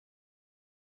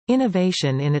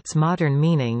Innovation in its modern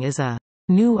meaning is a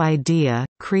new idea,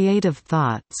 creative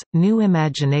thoughts, new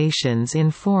imaginations in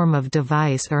form of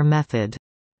device or method.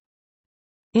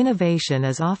 Innovation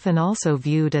is often also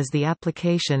viewed as the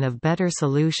application of better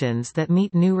solutions that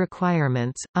meet new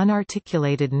requirements,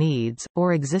 unarticulated needs,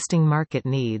 or existing market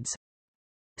needs.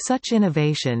 Such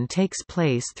innovation takes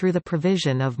place through the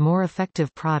provision of more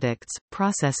effective products,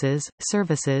 processes,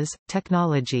 services,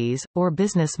 technologies, or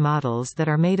business models that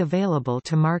are made available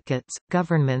to markets,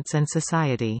 governments and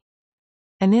society.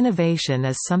 An innovation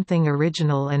is something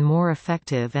original and more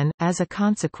effective and, as a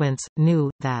consequence, new,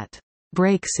 that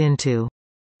breaks into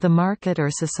the market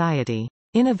or society.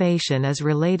 Innovation is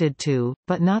related to,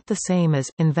 but not the same as,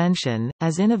 invention,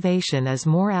 as innovation is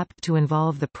more apt to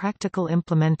involve the practical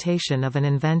implementation of an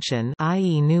invention,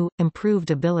 i.e. new,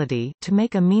 improved ability to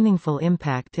make a meaningful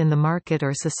impact in the market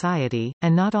or society,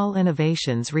 and not all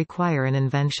innovations require an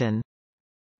invention.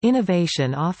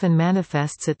 Innovation often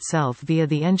manifests itself via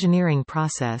the engineering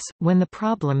process, when the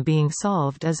problem being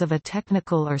solved is of a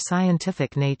technical or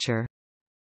scientific nature.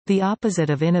 The opposite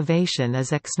of innovation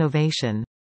is exnovation.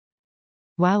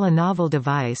 While a novel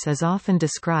device is often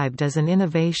described as an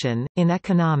innovation, in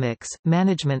economics,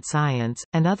 management science,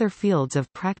 and other fields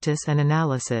of practice and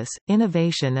analysis,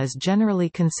 innovation is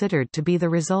generally considered to be the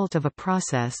result of a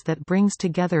process that brings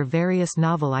together various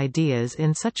novel ideas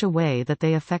in such a way that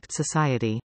they affect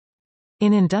society.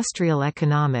 In industrial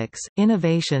economics,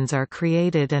 innovations are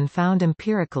created and found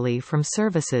empirically from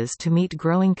services to meet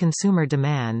growing consumer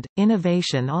demand.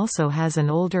 Innovation also has an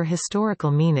older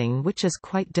historical meaning which is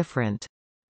quite different.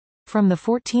 From the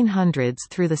 1400s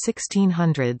through the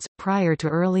 1600s, prior to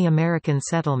early American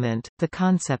settlement, the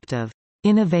concept of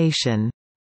innovation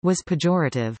was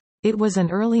pejorative. It was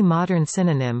an early modern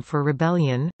synonym for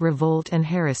rebellion, revolt and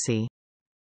heresy.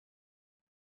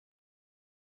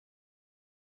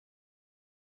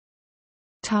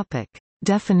 Topic.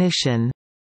 Definition.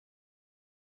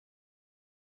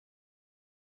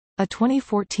 A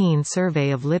 2014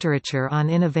 survey of literature on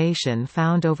innovation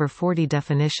found over 40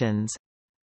 definitions.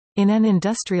 In an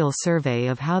industrial survey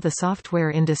of how the software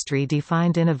industry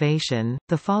defined innovation,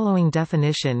 the following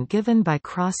definition given by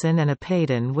Crossan and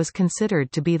Apaydin was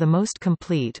considered to be the most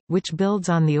complete, which builds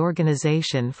on the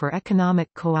Organization for Economic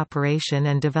Cooperation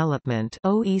and Development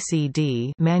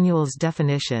 (OECD) manual's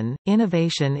definition.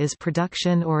 Innovation is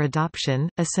production or adoption,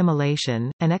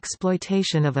 assimilation, and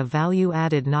exploitation of a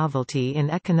value-added novelty in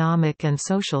economic and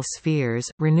social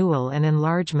spheres, renewal and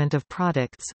enlargement of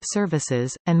products,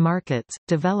 services, and markets,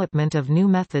 development of new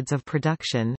methods of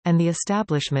production, and the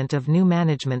establishment of new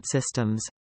management systems.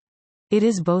 It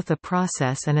is both a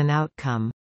process and an outcome.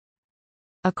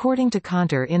 According to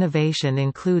Kanter, innovation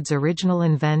includes original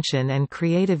invention and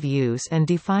creative use and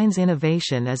defines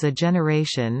innovation as a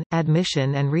generation,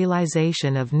 admission and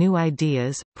realization of new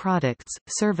ideas, products,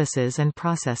 services and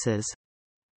processes.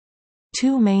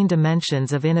 Two main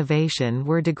dimensions of innovation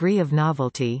were degree of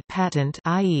novelty, patent,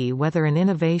 i.e. whether an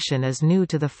innovation is new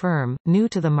to the firm, new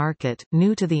to the market,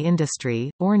 new to the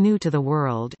industry, or new to the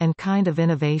world, and kind of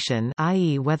innovation,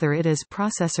 i.e. whether it is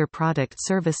process or product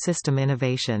service system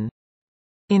innovation.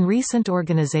 In recent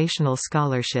organizational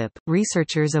scholarship,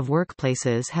 researchers of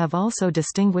workplaces have also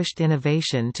distinguished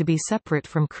innovation to be separate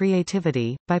from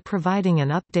creativity, by providing an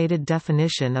updated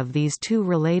definition of these two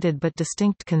related but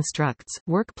distinct constructs.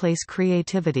 Workplace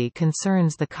creativity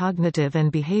concerns the cognitive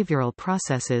and behavioral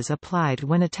processes applied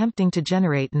when attempting to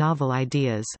generate novel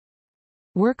ideas.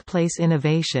 Workplace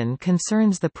innovation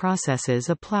concerns the processes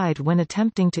applied when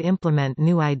attempting to implement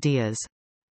new ideas.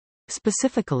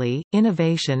 Specifically,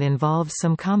 innovation involves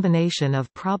some combination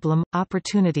of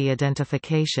problem-opportunity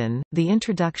identification, the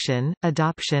introduction,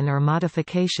 adoption or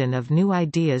modification of new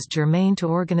ideas germane to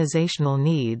organizational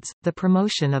needs, the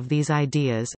promotion of these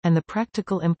ideas, and the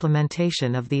practical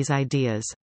implementation of these ideas.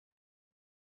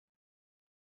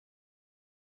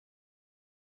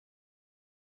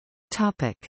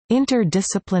 Topic: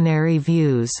 Interdisciplinary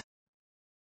views.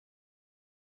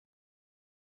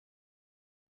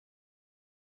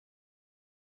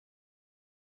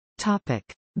 Topic: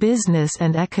 Business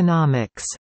and economics.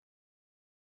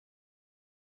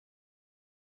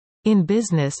 In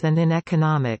business and in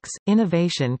economics,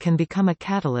 innovation can become a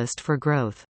catalyst for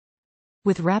growth.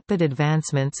 With rapid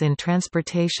advancements in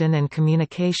transportation and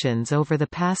communications over the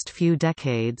past few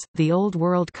decades, the old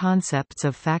world concepts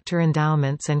of factor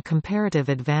endowments and comparative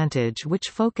advantage,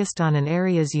 which focused on an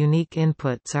area's unique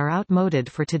inputs, are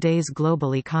outmoded for today's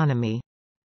global economy.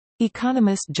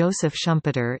 Economist Joseph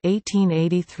Schumpeter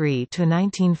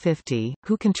 (1883–1950),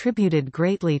 who contributed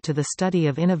greatly to the study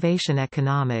of innovation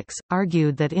economics,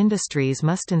 argued that industries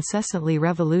must incessantly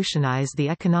revolutionize the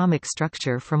economic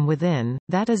structure from within,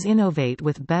 that is, innovate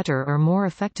with better or more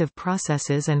effective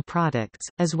processes and products,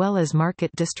 as well as market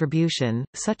distribution,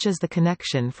 such as the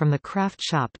connection from the craft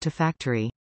shop to factory.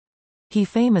 He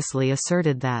famously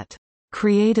asserted that,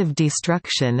 "creative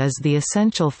destruction is the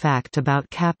essential fact about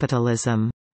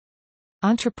capitalism."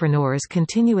 Entrepreneurs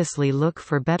continuously look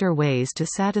for better ways to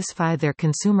satisfy their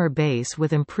consumer base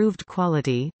with improved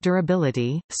quality,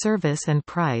 durability, service and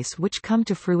price, which come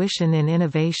to fruition in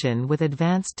innovation with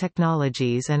advanced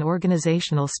technologies and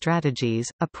organizational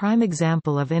strategies. A prime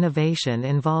example of innovation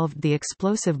involved the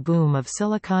explosive boom of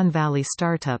Silicon Valley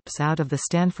startups out of the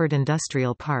Stanford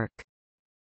Industrial Park.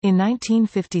 In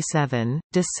 1957,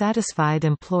 dissatisfied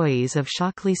employees of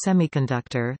Shockley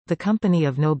Semiconductor, the company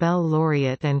of Nobel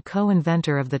laureate and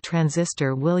co-inventor of the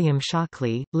transistor William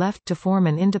Shockley, left to form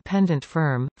an independent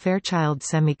firm, Fairchild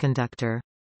Semiconductor.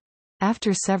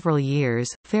 After several years,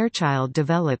 Fairchild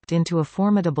developed into a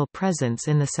formidable presence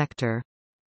in the sector.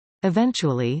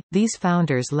 Eventually, these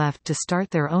founders left to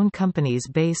start their own companies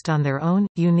based on their own,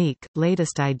 unique,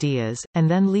 latest ideas,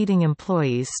 and then leading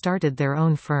employees started their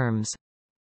own firms.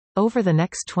 Over the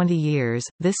next 20 years,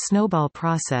 this snowball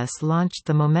process launched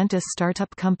the momentous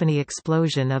startup company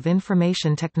explosion of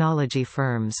information technology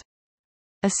firms.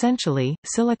 Essentially,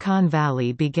 Silicon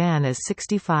Valley began as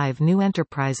 65 new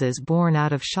enterprises born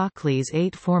out of Shockley's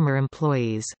 8 former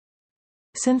employees.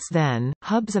 Since then,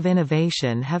 hubs of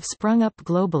innovation have sprung up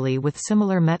globally with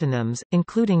similar metonyms,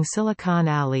 including Silicon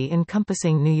Alley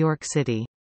encompassing New York City.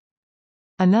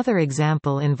 Another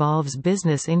example involves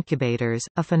business incubators,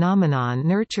 a phenomenon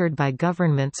nurtured by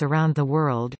governments around the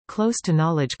world, close to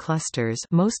knowledge clusters,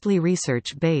 mostly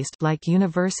research-based, like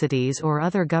universities or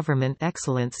other government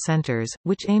excellence centers,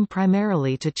 which aim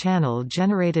primarily to channel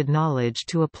generated knowledge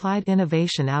to applied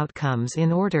innovation outcomes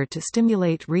in order to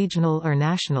stimulate regional or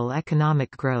national economic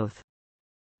growth.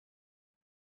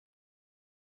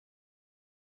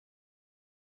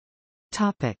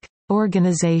 Topic: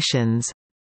 Organizations.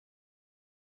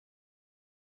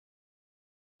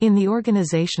 In the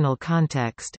organizational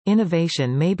context,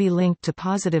 innovation may be linked to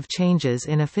positive changes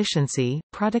in efficiency,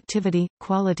 productivity,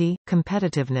 quality,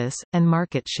 competitiveness, and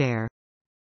market share.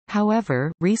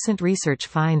 However, recent research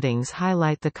findings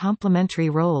highlight the complementary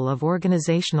role of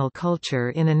organizational culture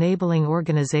in enabling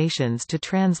organizations to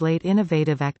translate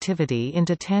innovative activity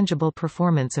into tangible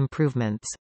performance improvements.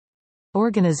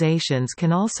 Organizations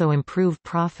can also improve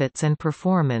profits and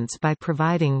performance by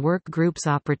providing work groups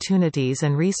opportunities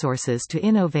and resources to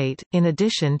innovate, in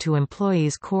addition to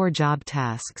employees' core job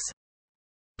tasks.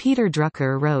 Peter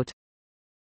Drucker wrote,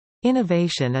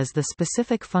 "Innovation is the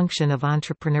specific function of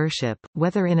entrepreneurship,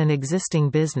 whether in an existing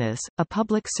business, a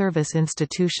public service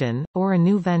institution, or a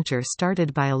new venture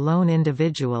started by a lone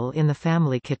individual in the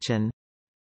family kitchen.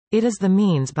 It is the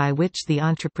means by which the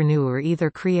entrepreneur either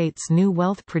creates new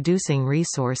wealth-producing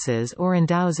resources or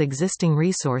endows existing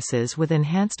resources with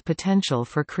enhanced potential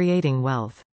for creating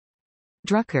wealth."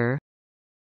 Drucker.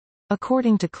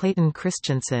 According to Clayton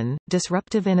Christensen,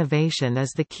 disruptive innovation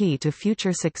is the key to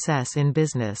future success in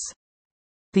business.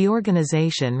 The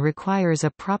organization requires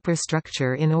a proper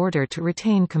structure in order to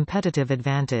retain competitive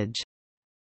advantage.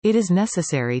 It is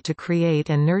necessary to create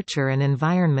and nurture an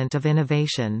environment of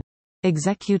innovation.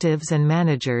 Executives and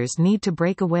managers need to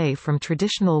break away from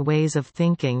traditional ways of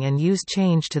thinking and use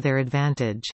change to their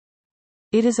advantage.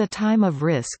 It is a time of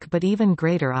risk but even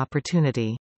greater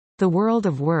opportunity. The world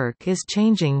of work is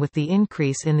changing with the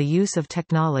increase in the use of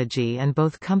technology, and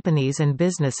both companies and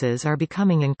businesses are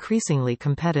becoming increasingly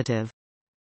competitive.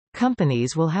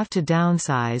 Companies will have to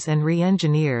downsize and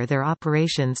re-engineer their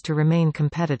operations to remain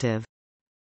competitive.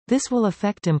 This will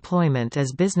affect employment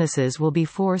as businesses will be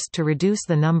forced to reduce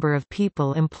the number of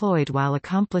people employed while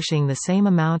accomplishing the same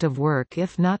amount of work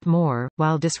if not more,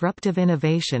 while disruptive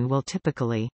innovation will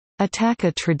typically attack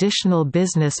a traditional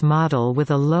business model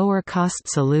with a lower-cost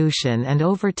solution and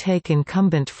overtake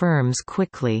incumbent firms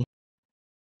quickly.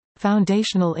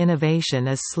 Foundational innovation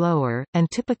is slower,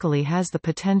 and typically has the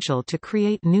potential to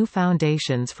create new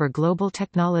foundations for global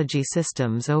technology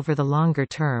systems over the longer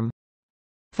term.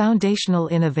 Foundational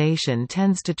innovation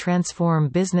tends to transform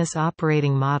business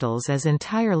operating models as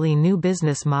entirely new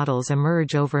business models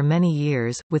emerge over many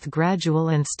years, with gradual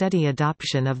and steady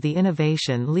adoption of the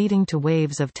innovation leading to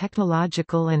waves of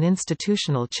technological and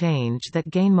institutional change that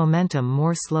gain momentum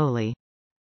more slowly.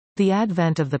 The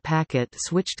advent of the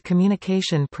Packet-Switched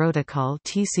Communication Protocol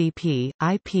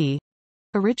 (TCP/IP)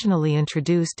 Originally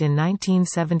introduced in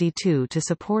 1972 to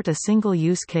support a single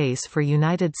use case for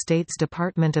United States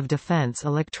Department of Defense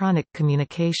electronic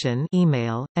communication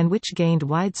email, and which gained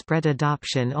widespread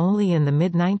adoption only in the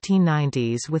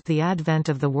mid-1990s with the advent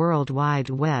of the World Wide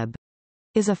Web,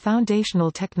 is a foundational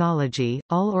technology.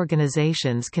 All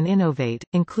organizations can innovate,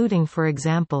 including for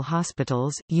example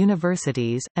hospitals,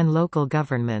 universities, and local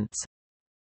governments.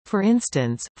 For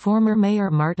instance, former Mayor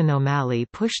Martin O'Malley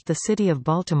pushed the City of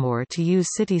Baltimore to use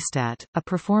CityStat, a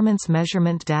performance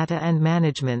measurement data and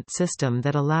management system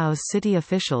that allows city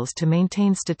officials to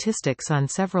maintain statistics on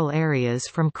several areas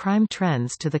from crime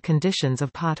trends to the conditions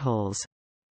of potholes.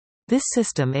 This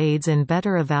system aids in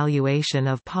better evaluation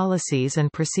of policies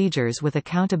and procedures with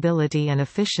accountability and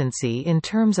efficiency in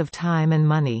terms of time and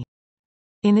money.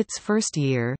 In its first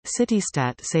year,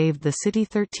 CityStat saved the city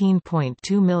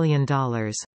 $13.2 million.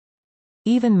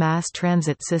 Even mass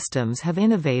transit systems have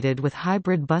innovated with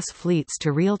hybrid bus fleets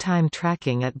to real-time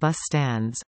tracking at bus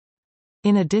stands.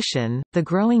 In addition, the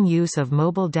growing use of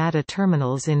mobile data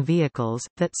terminals in vehicles,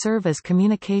 that serve as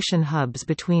communication hubs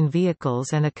between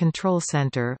vehicles and a control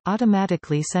center,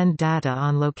 automatically send data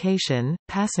on location,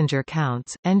 passenger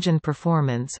counts, engine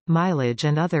performance, mileage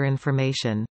and other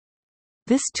information.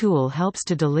 This tool helps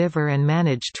to deliver and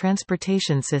manage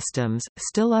transportation systems.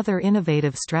 Still other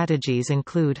innovative strategies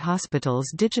include hospitals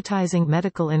digitizing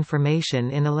medical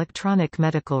information in electronic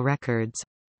medical records.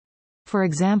 For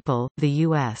example, the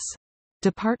U.S.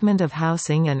 Department of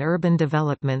Housing and Urban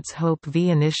Development's Hope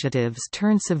V initiatives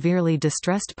turn severely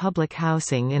distressed public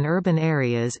housing in urban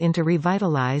areas into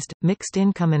revitalized,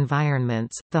 mixed-income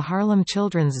environments. The Harlem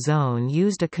Children's Zone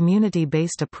used a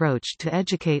community-based approach to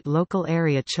educate local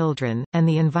area children, and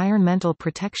the Environmental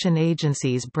Protection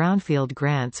Agency's Brownfield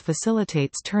Grants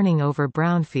facilitates turning over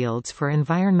brownfields for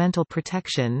environmental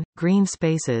protection, green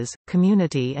spaces,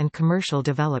 community and commercial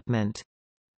development.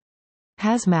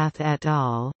 Hazmath et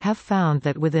al. Have found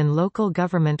that within local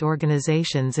government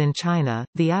organizations in China,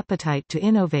 the appetite to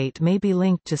innovate may be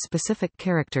linked to specific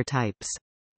character types.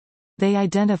 They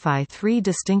identify three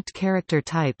distinct character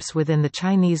types within the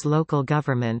Chinese local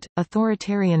government: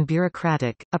 authoritarian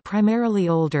bureaucratic, a primarily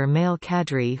older male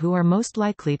cadre who are most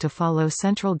likely to follow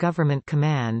central government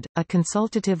command; a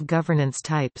consultative governance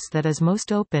types that is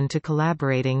most open to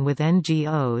collaborating with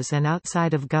NGOs and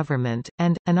outside of government;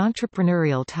 and an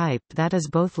entrepreneurial type that is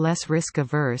both less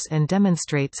risk-averse and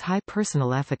demonstrates high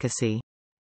personal efficacy.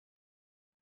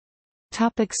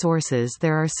 Topic: sources.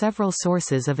 There are several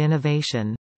sources of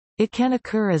innovation. It can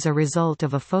occur as a result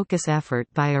of a focus effort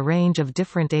by a range of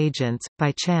different agents,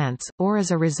 by chance, or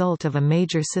as a result of a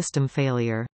major system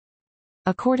failure.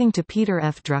 According to Peter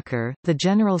F. Drucker, the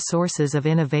general sources of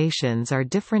innovations are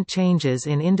different changes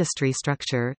in industry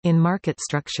structure, in market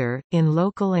structure, in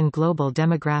local and global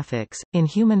demographics, in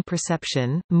human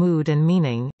perception, mood and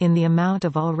meaning, in the amount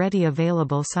of already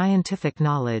available scientific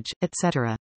knowledge,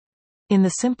 etc. In the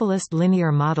simplest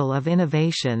linear model of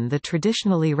innovation, the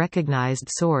traditionally recognized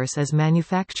source is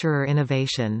manufacturer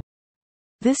innovation.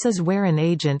 This is where an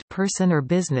agent, person or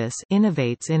business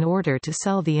innovates in order to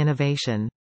sell the innovation.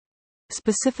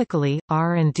 Specifically,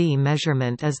 R&D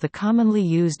measurement is the commonly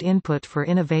used input for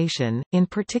innovation, in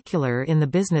particular in the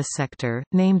business sector,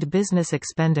 named business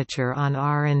expenditure on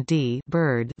R&D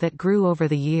 (BIRD) that grew over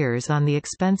the years on the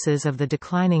expenses of the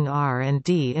declining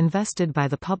R&D invested by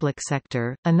the public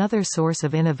sector. Another source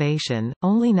of innovation,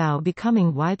 only now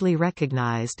becoming widely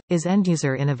recognized, is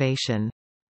end-user innovation.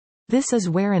 This is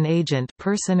where an agent,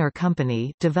 person or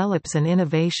company develops an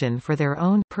innovation for their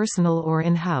own personal or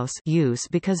in-house use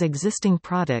because existing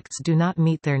products do not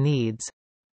meet their needs.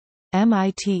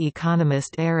 MIT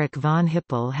economist Eric von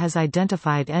Hippel has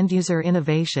identified end-user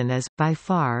innovation as, by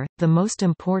far, the most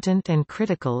important and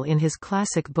critical in his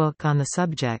classic book on the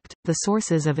subject, The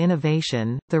Sources of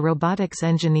Innovation. The robotics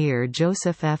engineer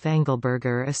Joseph F.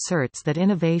 Engelberger asserts that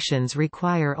innovations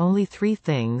require only three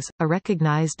things: a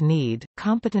recognized need,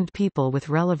 competent people with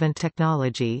relevant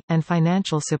technology, and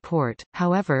financial support.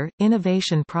 However,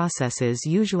 innovation processes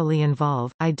usually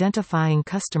involve identifying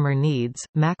customer needs,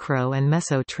 macro and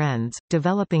meso trends,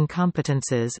 developing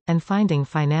competences, and finding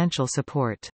financial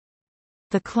support.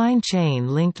 The Klein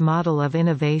chain-linked model of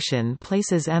innovation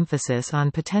places emphasis on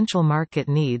potential market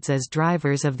needs as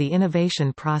drivers of the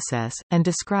innovation process, and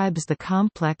describes the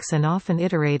complex and often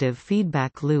iterative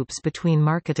feedback loops between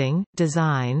marketing,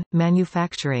 design,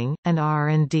 manufacturing, and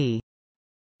R&D.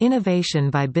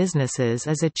 Innovation by businesses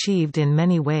is achieved in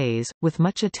many ways, with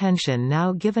much attention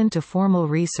now given to formal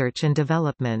research and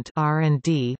development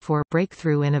 (R&D) for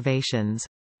breakthrough innovations.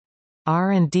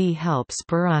 R&D help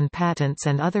spur on patents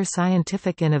and other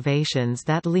scientific innovations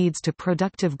that leads to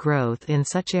productive growth in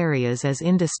such areas as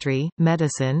industry,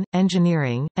 medicine,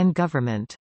 engineering, and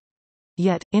government.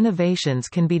 Yet, innovations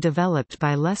can be developed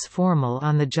by less formal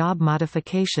on-the-job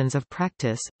modifications of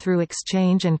practice, through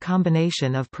exchange and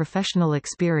combination of professional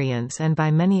experience and by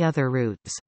many other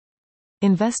routes.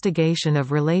 Investigation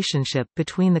of relationship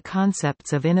between the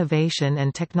concepts of innovation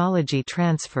and technology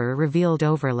transfer revealed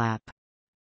overlap.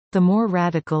 The more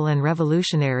radical and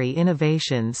revolutionary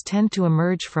innovations tend to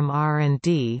emerge from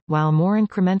R&D, while more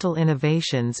incremental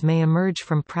innovations may emerge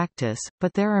from practice,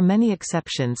 but there are many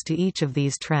exceptions to each of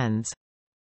these trends.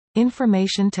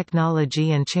 Information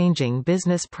technology and changing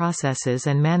business processes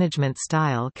and management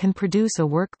style can produce a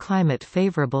work climate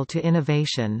favorable to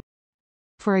innovation.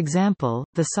 For example,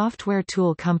 the software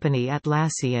tool company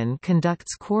Atlassian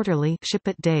conducts quarterly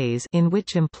ship-it days in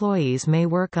which employees may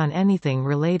work on anything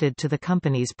related to the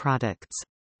company's products.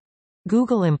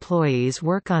 Google employees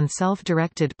work on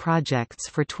self-directed projects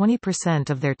for 20%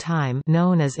 of their time,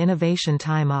 known as innovation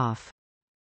time off.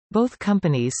 Both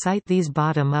companies cite these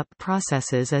bottom-up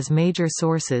processes as major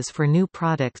sources for new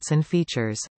products and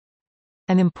features.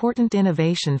 An important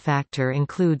innovation factor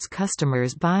includes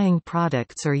customers buying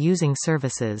products or using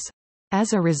services.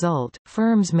 As a result,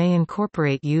 firms may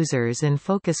incorporate users in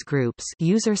focus groups,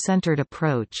 user-centered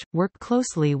approach, work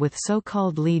closely with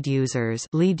so-called lead users,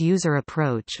 lead user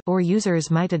approach, or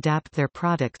users might adapt their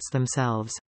products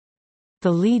themselves.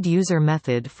 The lead user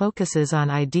method focuses on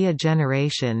idea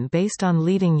generation based on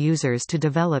leading users to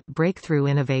develop breakthrough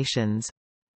innovations.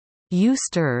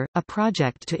 U-Stir, a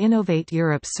project to innovate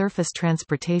Europe's surface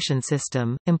transportation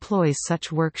system, employs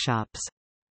such workshops.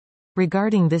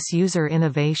 Regarding this user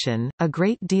innovation, a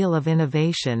great deal of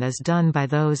innovation is done by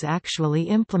those actually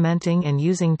implementing and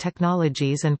using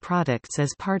technologies and products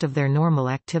as part of their normal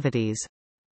activities.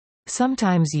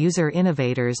 Sometimes user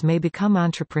innovators may become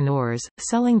entrepreneurs,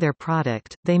 selling their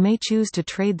product, they may choose to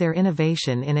trade their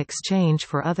innovation in exchange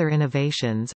for other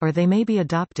innovations, or they may be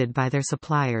adopted by their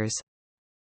suppliers.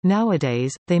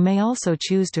 Nowadays, they may also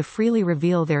choose to freely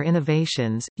reveal their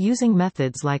innovations, using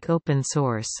methods like open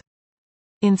source.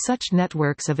 In such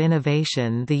networks of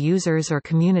innovation, the users or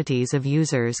communities of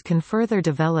users can further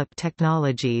develop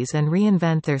technologies and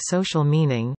reinvent their social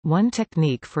meaning. One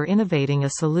technique for innovating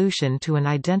a solution to an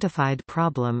identified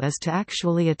problem is to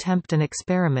actually attempt an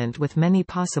experiment with many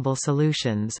possible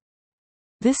solutions.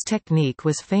 This technique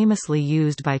was famously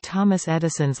used by Thomas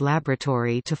Edison's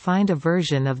laboratory to find a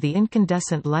version of the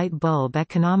incandescent light bulb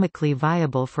economically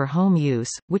viable for home use,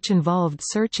 which involved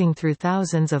searching through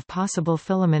thousands of possible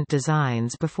filament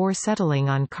designs before settling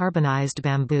on carbonized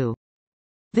bamboo.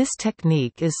 This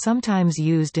technique is sometimes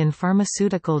used in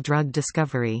pharmaceutical drug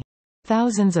discovery.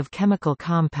 Thousands of chemical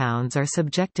compounds are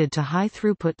subjected to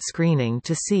high-throughput screening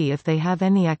to see if they have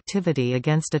any activity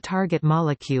against a target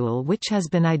molecule which has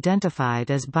been identified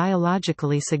as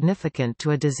biologically significant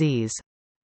to a disease.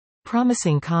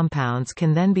 Promising compounds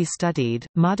can then be studied,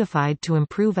 modified to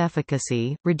improve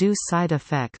efficacy, reduce side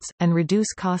effects, and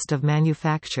reduce cost of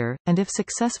manufacture, and if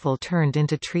successful turned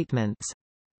into treatments.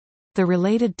 The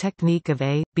related technique of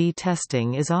A/B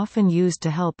testing is often used to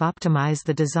help optimize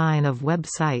the design of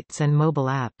websites and mobile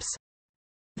apps.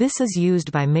 This is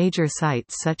used by major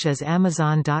sites such as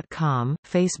Amazon.com,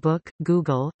 Facebook,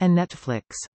 Google, and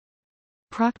Netflix.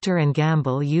 Procter &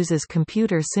 Gamble uses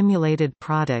computer-simulated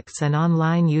products and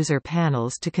online user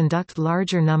panels to conduct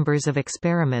larger numbers of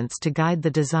experiments to guide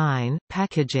the design,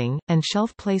 packaging, and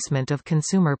shelf placement of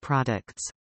consumer products.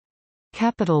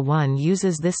 Capital One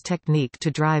uses this technique to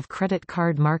drive credit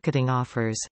card marketing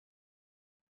offers.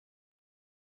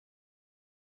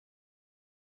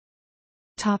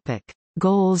 Topic: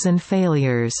 Goals and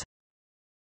failures.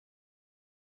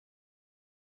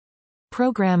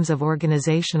 Programs of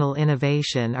organizational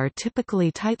innovation are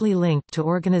typically tightly linked to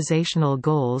organizational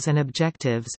goals and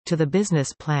objectives, to the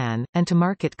business plan, and to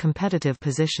market competitive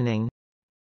positioning.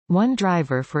 One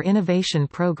driver for innovation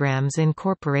programs in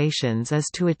corporations is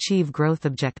to achieve growth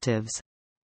objectives.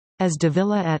 As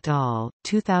Davila et al.,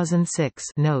 2006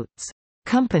 notes,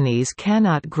 "Companies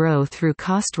cannot grow through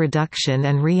cost reduction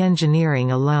and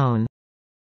re-engineering alone.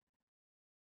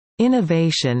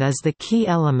 Innovation is the key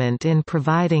element in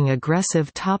providing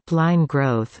aggressive top-line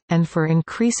growth, and for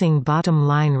increasing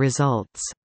bottom-line results."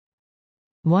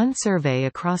 One survey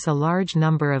across a large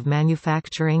number of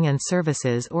manufacturing and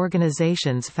services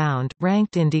organizations found,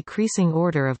 ranked in decreasing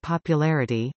order of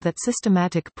popularity, that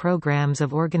systematic programs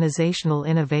of organizational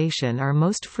innovation are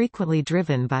most frequently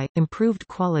driven by, improved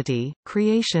quality,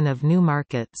 creation of new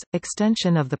markets,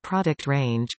 extension of the product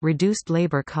range, reduced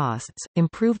labor costs,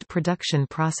 improved production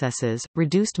processes,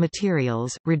 reduced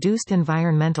materials, reduced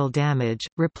environmental damage,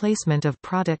 replacement of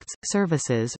products,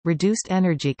 services, reduced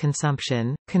energy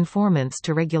consumption, conformance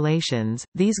to regulations.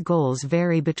 These goals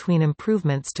vary between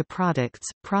improvements to products,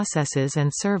 processes and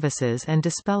services and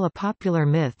dispel a popular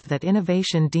myth that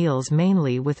innovation deals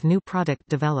mainly with new product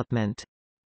development.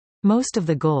 Most of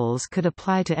the goals could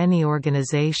apply to any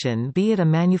organization, be it a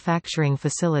manufacturing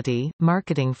facility,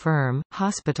 marketing firm,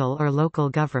 hospital or local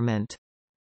government.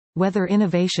 Whether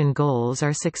innovation goals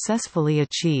are successfully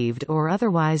achieved or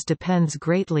otherwise depends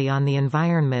greatly on the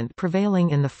environment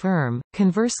prevailing in the firm.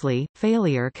 Conversely,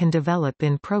 failure can develop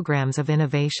in programs of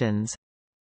innovations.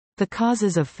 The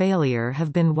causes of failure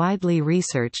have been widely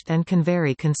researched and can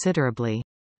vary considerably.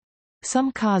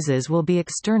 Some causes will be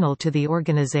external to the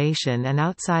organization and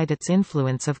outside its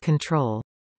influence of control.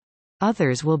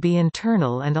 Others will be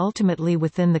internal and ultimately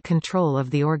within the control of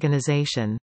the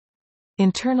organization.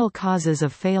 Internal causes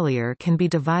of failure can be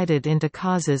divided into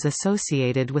causes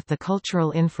associated with the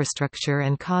cultural infrastructure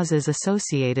and causes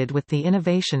associated with the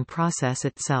innovation process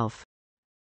itself.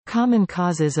 Common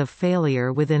causes of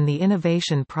failure within the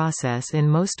innovation process in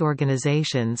most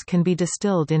organizations can be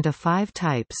distilled into 5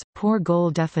 types: poor goal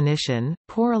definition,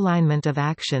 poor alignment of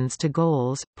actions to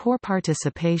goals, poor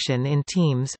participation in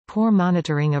teams, poor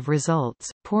monitoring of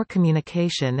results, poor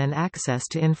communication and access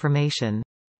to information.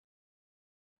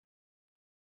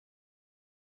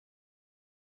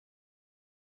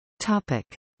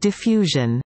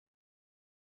 Diffusion.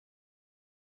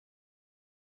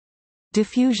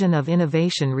 Diffusion of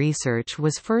innovation research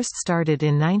was first started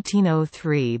in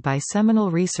 1903 by seminal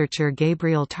researcher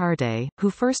Gabriel Tarde, who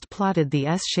first plotted the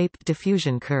S-shaped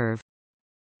diffusion curve.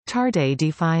 Tarde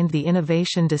defined the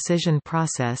innovation decision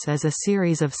process as a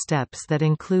series of steps that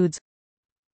includes: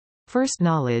 first,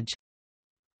 knowledge,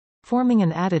 forming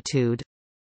an attitude,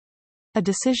 a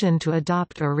decision to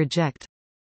adopt or reject,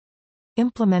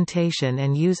 implementation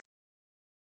and use,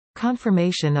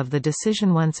 confirmation of the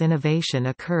decision. Once innovation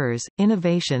occurs,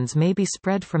 innovations may be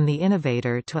spread from the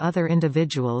innovator to other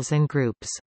individuals and groups.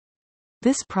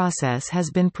 This process has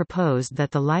been proposed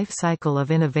that the life cycle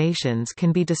of innovations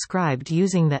can be described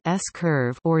using the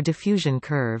S-curve or diffusion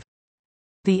curve.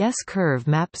 The S-curve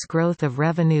maps growth of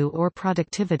revenue or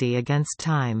productivity against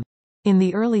time. In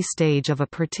the early stage of a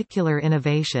particular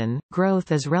innovation,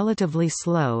 growth is relatively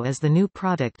slow as the new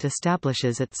product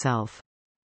establishes itself.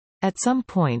 At some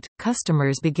point,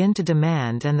 customers begin to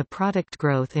demand and the product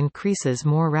growth increases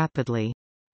more rapidly.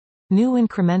 New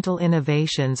incremental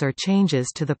innovations or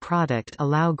changes to the product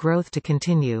allow growth to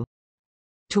continue.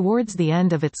 Towards the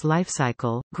end of its life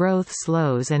cycle, growth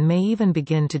slows and may even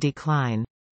begin to decline.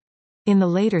 In the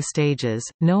later stages,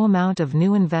 no amount of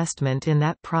new investment in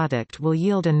that product will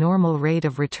yield a normal rate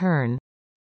of return.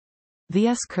 The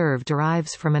S-curve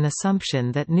derives from an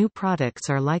assumption that new products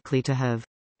are likely to have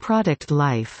product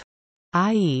life,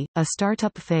 i.e., a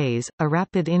startup phase, a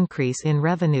rapid increase in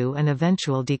revenue and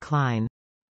eventual decline.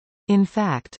 In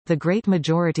fact, the great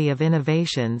majority of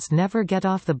innovations never get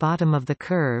off the bottom of the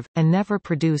curve, and never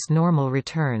produce normal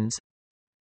returns.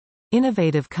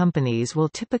 Innovative companies will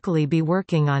typically be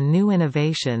working on new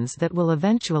innovations that will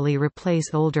eventually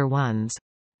replace older ones.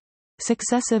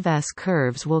 Successive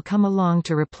S-curves will come along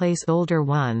to replace older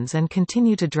ones and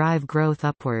continue to drive growth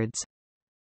upwards.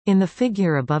 In the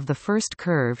figure above, the first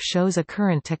curve shows a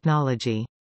current technology.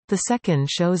 The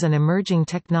second shows an emerging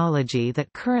technology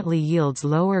that currently yields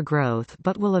lower growth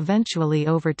but will eventually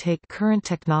overtake current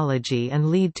technology and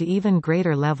lead to even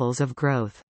greater levels of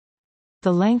growth.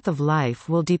 The length of life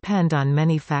will depend on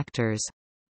many factors.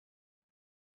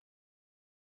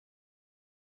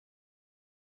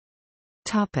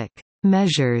 Topic: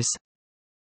 Measures.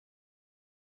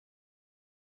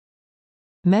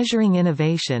 Measuring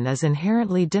innovation is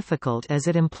inherently difficult as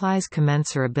it implies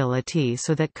commensurability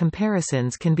so that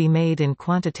comparisons can be made in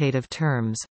quantitative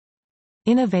terms.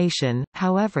 Innovation,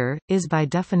 however, is by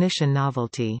definition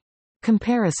novelty.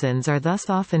 Comparisons are thus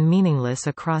often meaningless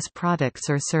across products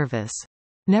or service.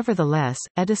 Nevertheless,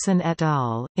 Edison et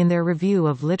al., in their review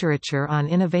of literature on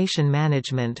innovation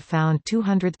management, found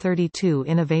 232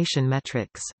 innovation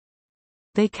metrics.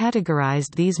 They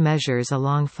categorized these measures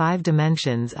along 5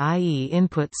 dimensions, i.e.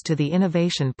 inputs to the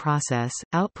innovation process,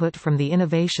 output from the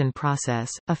innovation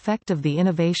process, effect of the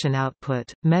innovation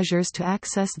output, measures to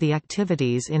access the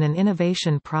activities in an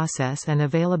innovation process and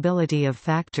availability of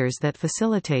factors that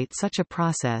facilitate such a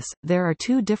process. There are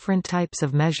 2 different types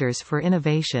of measures for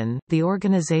innovation, the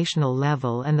organizational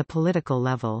level and the political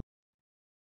level.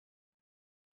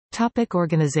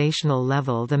 Organizational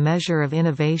level. The measure of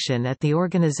innovation at the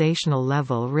organizational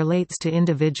level relates to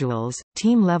individuals,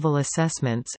 team-level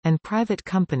assessments, and private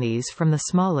companies from the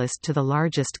smallest to the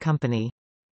largest company.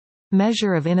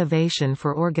 Measure of innovation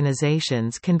for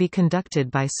organizations can be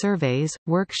conducted by surveys,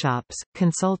 workshops,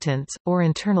 consultants, or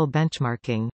internal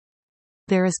benchmarking.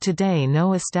 There is today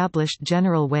no established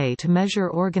general way to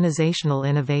measure organizational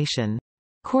innovation.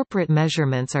 Corporate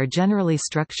measurements are generally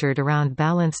structured around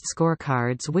balanced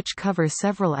scorecards which cover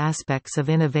several aspects of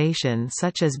innovation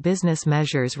such as business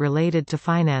measures related to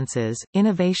finances,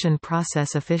 innovation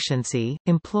process efficiency,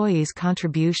 employees'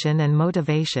 contribution and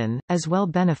motivation, as well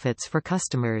benefits for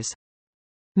customers.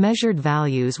 Measured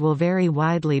values will vary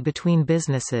widely between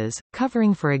businesses,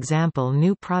 covering for example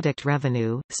new product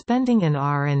revenue, spending in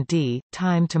R&D,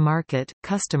 time to market,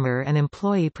 customer and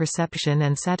employee perception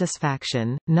and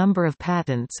satisfaction, number of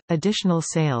patents, additional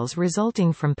sales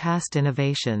resulting from past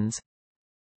innovations.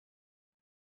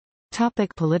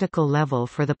 Political level.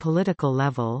 For the political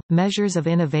level, measures of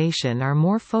innovation are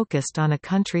more focused on a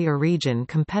country or region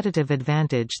competitive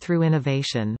advantage through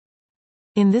innovation.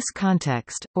 In this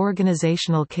context,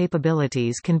 organizational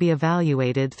capabilities can be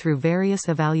evaluated through various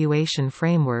evaluation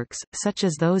frameworks, such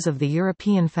as those of the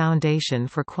European Foundation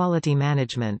for Quality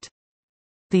Management.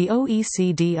 The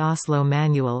OECD Oslo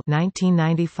Manual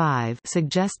 1995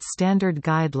 suggests standard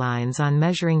guidelines on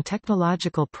measuring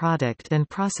technological product and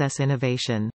process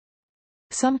innovation.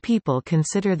 Some people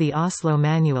consider the Oslo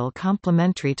Manual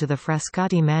complementary to the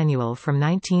Frascati Manual from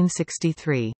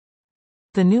 1963.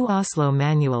 The new Oslo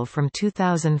Manual from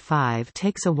 2005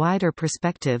 takes a wider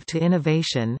perspective to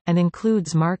innovation, and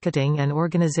includes marketing and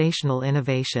organizational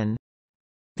innovation.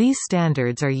 These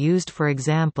standards are used for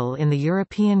example in the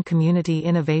European Community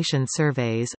Innovation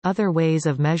Surveys. Other ways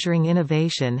of measuring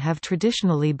innovation have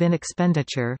traditionally been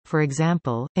expenditure, for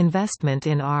example, investment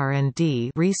in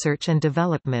R&D research and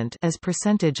development as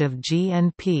percentage of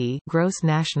GNP gross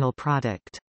national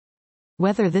product.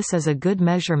 Whether this is a good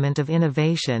measurement of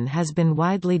innovation has been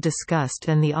widely discussed,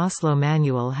 and the Oslo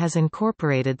Manual has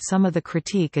incorporated some of the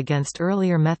critique against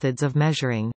earlier methods of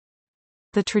measuring.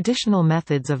 The traditional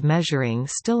methods of measuring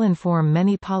still inform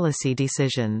many policy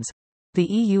decisions. The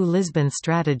EU Lisbon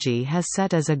Strategy has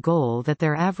set as a goal that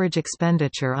their average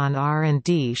expenditure on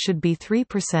R&D should be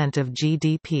 3% of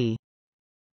GDP.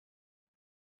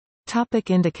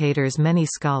 Indicators. Many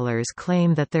scholars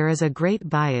claim that there is a great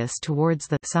bias towards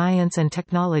the science and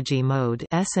technology mode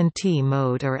 (S&T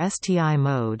mode or STI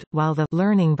mode), while the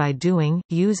learning by doing,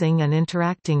 using and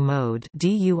interacting mode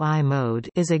 (DUI mode)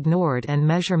 is ignored and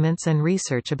measurements and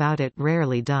research about it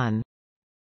rarely done.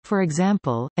 For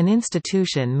example, an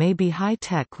institution may be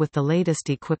high-tech with the latest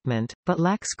equipment, but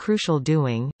lacks crucial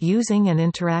doing, using and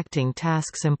interacting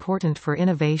tasks important for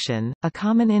innovation. A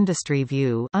common industry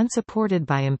view, unsupported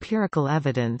by empirical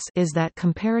evidence, is that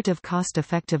comparative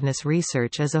cost-effectiveness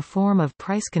research is a form of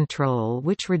price control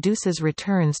which reduces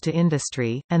returns to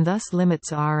industry, and thus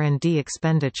limits R&D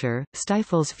expenditure,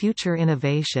 stifles future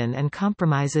innovation and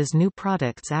compromises new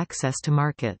products' access to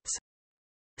markets.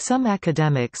 Some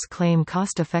academics claim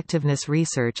cost-effectiveness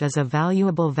research as a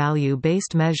valuable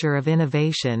value-based measure of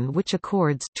innovation which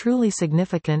accords truly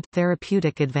significant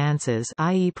therapeutic advances,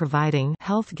 i.e. providing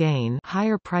health gain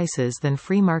higher prices than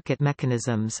free market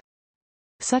mechanisms.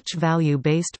 Such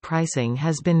value-based pricing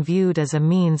has been viewed as a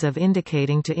means of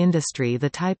indicating to industry the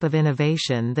type of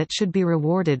innovation that should be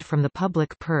rewarded from the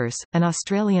public purse. An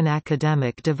Australian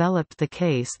academic developed the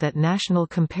case that national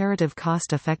comparative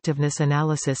cost-effectiveness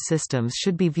analysis systems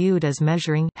should be viewed as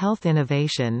measuring health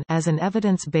innovation as an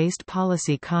evidence-based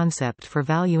policy concept for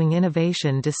valuing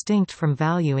innovation distinct from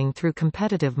valuing through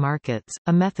competitive markets,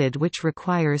 a method which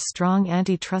requires strong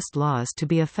antitrust laws to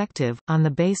be effective, on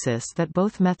the basis that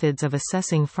both methods of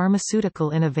assessing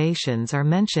pharmaceutical innovations are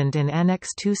mentioned in Annex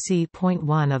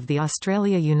 2C.1 of the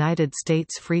Australia-United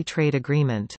States Free Trade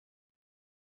Agreement.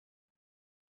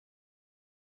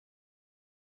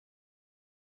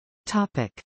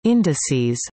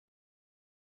 Indices.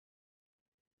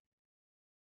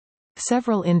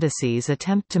 Several indices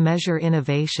attempt to measure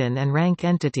innovation and rank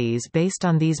entities based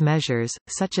on these measures,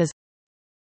 such as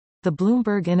the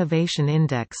Bloomberg Innovation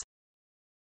Index,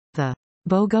 the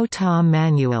Bogotá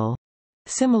Manual,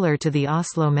 similar to the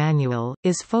Oslo Manual,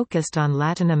 is focused on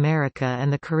Latin America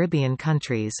and the Caribbean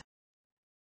countries.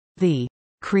 The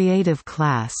creative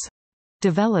class,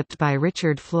 developed by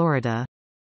Richard Florida.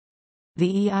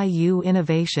 The EIU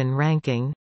Innovation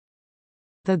Ranking.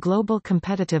 The Global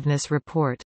Competitiveness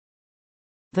Report.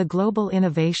 The Global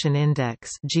Innovation Index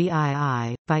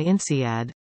 (GII) by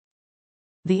INSEAD.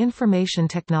 The Information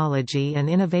Technology and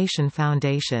Innovation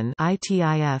Foundation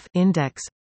 (ITIF) Index.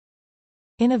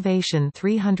 Innovation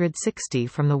 360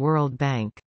 from the World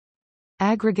Bank.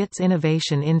 Aggregates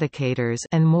innovation indicators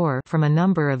and more from a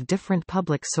number of different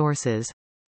public sources.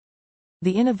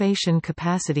 The Innovation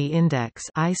Capacity Index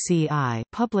 (ICI),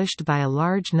 published by a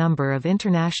large number of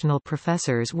international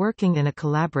professors working in a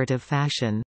collaborative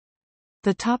fashion.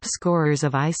 The top scorers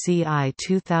of ICI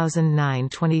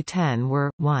 2009-2010 were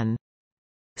 1.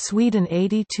 Sweden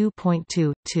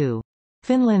 82.2, 2.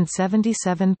 Finland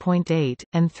 77.8,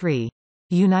 and 3.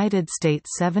 United States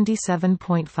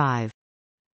 77.5.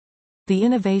 The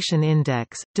Innovation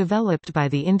Index, developed by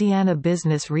the Indiana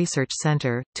Business Research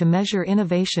Center, to measure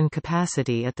innovation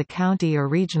capacity at the county or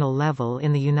regional level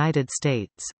in the United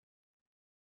States.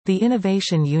 The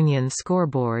Innovation Union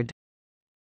Scoreboard.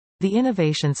 The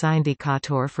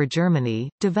Innovationsindikator for Germany,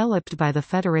 developed by the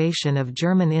Federation of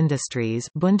German Industries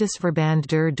Bundesverband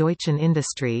der Deutschen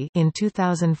Industrie in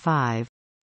 2005.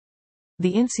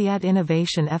 The INSEAD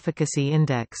Innovation Efficacy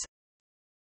Index.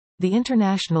 The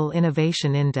International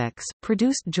Innovation Index,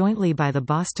 produced jointly by the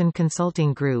Boston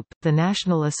Consulting Group, the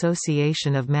National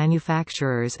Association of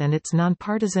Manufacturers and its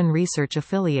nonpartisan research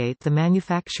affiliate the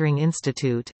Manufacturing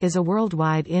Institute, is a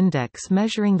worldwide index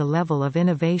measuring the level of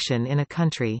innovation in a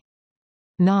country.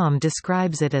 NOM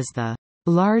describes it as the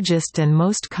largest and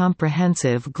most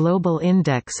comprehensive global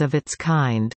index of its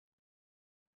kind.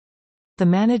 The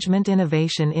Management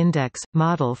Innovation Index –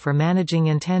 model for managing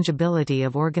intangibility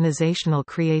of organizational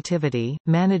creativity,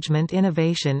 Management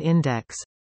Innovation Index.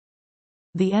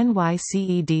 The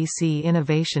NYCEDC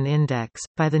Innovation Index,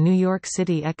 by the New York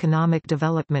City Economic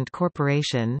Development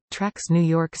Corporation, tracks New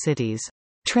York City's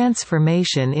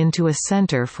transformation into a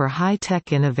center for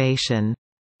high-tech innovation.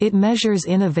 It measures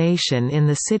innovation in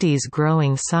the city's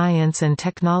growing science and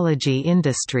technology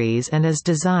industries and is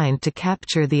designed to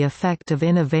capture the effect of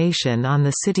innovation on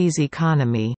the city's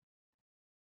economy.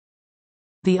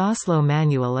 The Oslo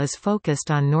Manual is focused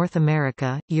on North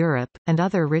America, Europe, and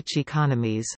other rich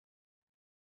economies.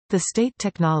 The State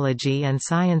Technology and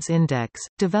Science Index,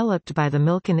 developed by the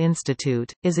Milken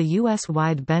Institute, is a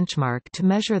U.S.-wide benchmark to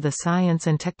measure the science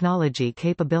and technology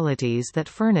capabilities that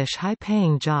furnish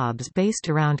high-paying jobs based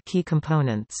around key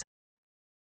components.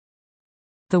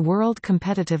 The World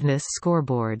Competitiveness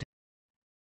Scoreboard.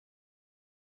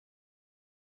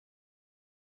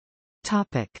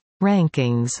 Topic: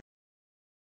 Rankings.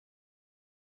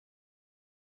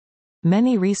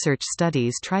 Many research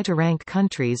studies try to rank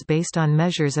countries based on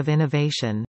measures of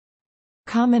innovation.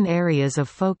 Common areas of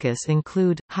focus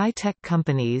include, high-tech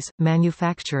companies,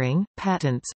 manufacturing,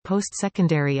 patents,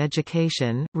 post-secondary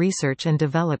education, research and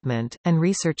development, and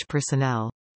research personnel.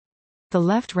 The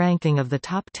left ranking of the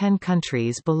top 10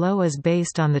 countries below is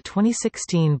based on the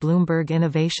 2016 Bloomberg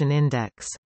Innovation Index.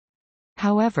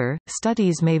 However,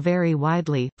 studies may vary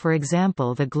widely. For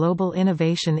example, the Global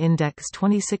Innovation Index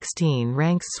 2016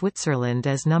 ranks Switzerland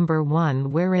as number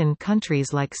 1, wherein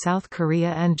countries like South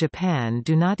Korea and Japan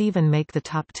do not even make the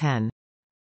top 10.